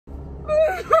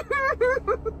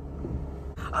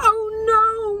Oh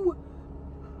no!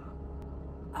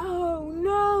 Oh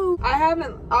no! I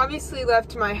haven't obviously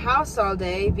left my house all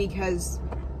day because...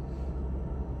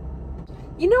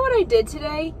 You know what I did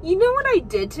today?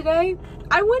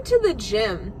 I went to the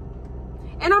gym.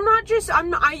 And I'm not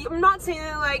saying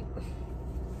that like...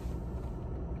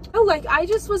 Oh, like, I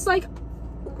just was like,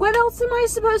 what else am I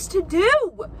supposed to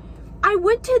do? I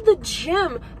went to the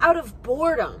gym out of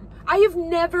boredom. I have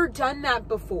never done that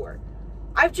before.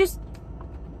 I've just...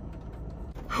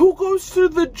 Who goes to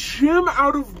the gym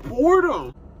out of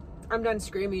boredom? I'm done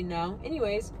screaming now.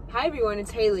 Anyways, hi everyone,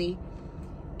 it's Haley.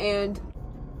 And...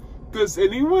 Does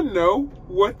anyone know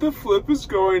what the flip is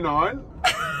going on?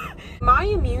 My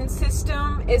immune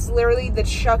system is literally the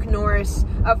Chuck Norris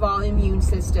of all immune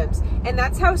systems. And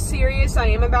that's how serious I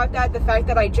am about that. The fact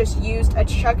that I just used a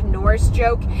Chuck Norris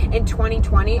joke in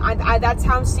 2020. That's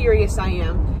how serious I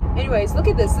am. Anyways, look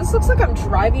at this. This looks like I'm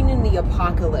driving in the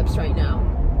apocalypse right now.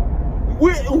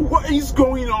 What is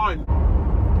going on?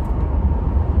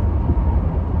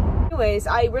 Anyways,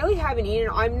 I really haven't eaten.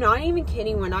 I'm not even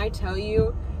kidding when I tell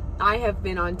you I have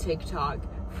been on TikTok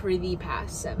for the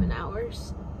past 7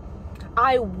 hours.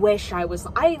 I wish I was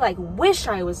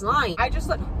lying. I just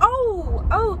like,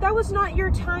 oh, that was not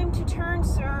your time to turn,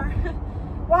 sir.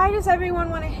 Why does everyone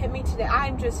want to hit me today?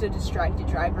 I'm just a distracted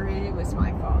driver and it was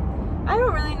my fault. I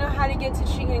don't really know how to get to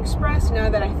Chicken Express now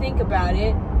that I think about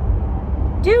it.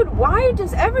 Dude, why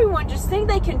does everyone just think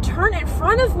they can turn in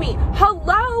front of me?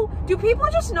 Hello? Do people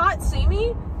just not see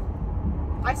me?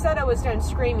 I said I was done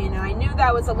screaming and I knew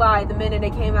that was a lie the minute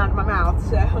it came out of my mouth,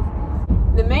 so...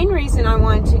 The main reason I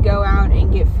wanted to go out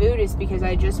and get food is because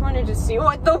I just wanted to see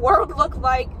what the world looked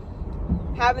like.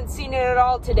 Haven't seen it at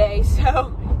all today,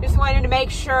 so just wanted to make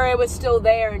sure it was still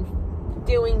there and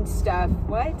doing stuff.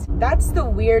 What? That's the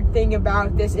weird thing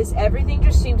about this, is everything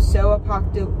just seems so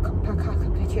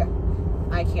apocalyptic.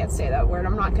 I can't say that word.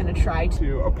 I'm not gonna try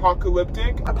to.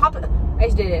 Apocalyptic? I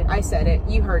did it. I said it.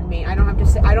 You heard me. I don't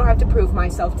have to prove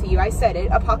myself to you. I said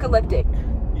it. Apocalyptic.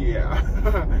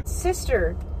 Yeah.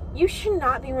 Sister, you should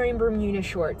not be wearing Bermuda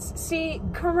shorts. See,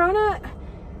 Corona,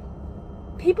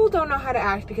 people don't know how to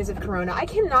act because of Corona. I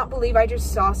cannot believe I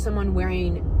just saw someone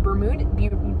wearing Bermuda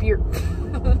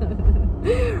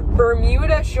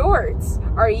shorts.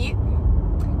 Are you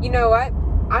know what?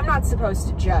 I'm not supposed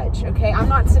to judge, okay? I'm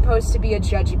not supposed to be a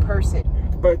judgy person.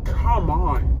 But come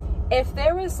on. If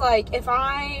there was like, if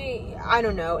I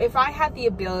don't know, if I had the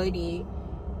ability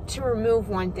to remove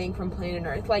one thing from planet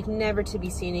Earth, like never to be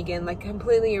seen again, like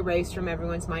completely erased from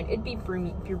everyone's mind, it'd be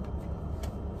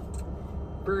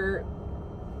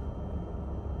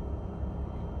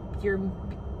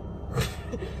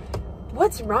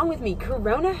what's wrong with me?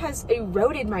 Corona has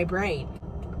eroded my brain.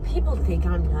 People think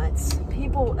I'm nuts.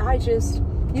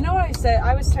 You know what I said?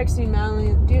 I was texting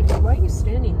Madeline, dude, why are you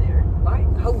standing there? Why?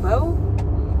 Hello?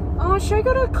 Oh, should I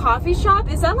go to a coffee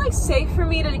shop? Is that like safe for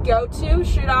me to go to?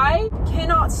 Should I?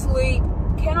 Cannot sleep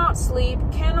tonight.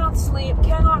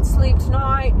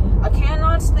 I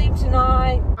cannot sleep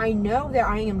tonight. I know that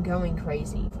I am going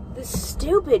crazy. The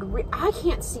stupid, I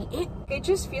can't see it. I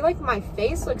just feel like my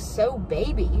face looks so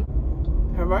baby.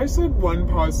 Have I said one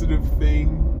positive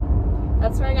thing?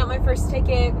 That's where I got my first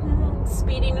ticket.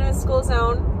 Speeding in a school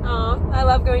zone. I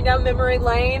love going down memory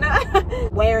lane.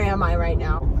 Where am I right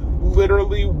now?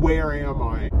 Literally, where am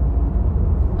I?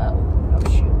 Oh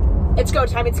shoot. It's go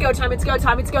time, it's go time, it's go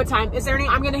time, it's go time. Is there any,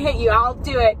 I'm gonna hit you, I'll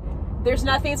do it. There's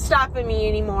nothing stopping me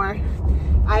anymore.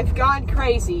 I've gone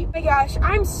crazy. Oh my gosh,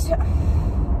 I'm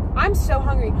so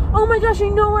hungry. Oh my gosh, I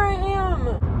know where I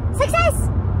am. Success!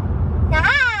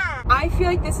 Aha! I feel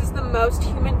like this is the most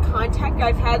human contact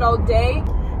I've had all day.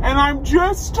 And I'm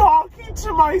just talking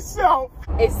to myself.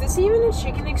 Is this even a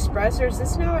Chicken Express or is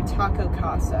this now a Taco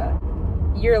Casa?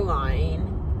 You're lying.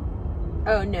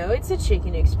 Oh no, it's a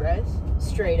Chicken Express.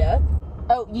 Straight up.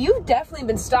 Oh, you've definitely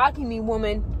been stalking me,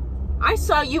 woman. I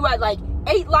saw you at like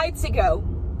 8 lights ago,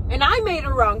 and I made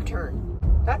a wrong turn.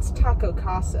 That's Taco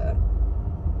Casa.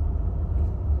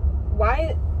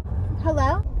 Why?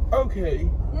 Hello?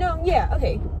 Okay. No, yeah,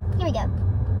 okay. Here we go.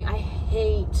 I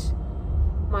hate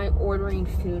my ordering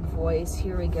food voice.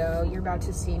 Here we go. You're about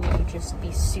to see me just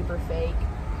be super fake.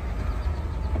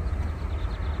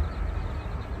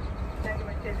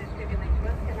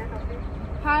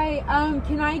 Hi,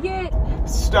 can I get...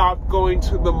 Stop going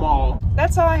to the mall.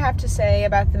 That's all I have to say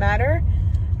about the matter.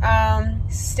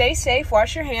 Stay safe,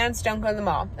 wash your hands, don't go to the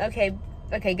mall. Okay,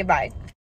 goodbye.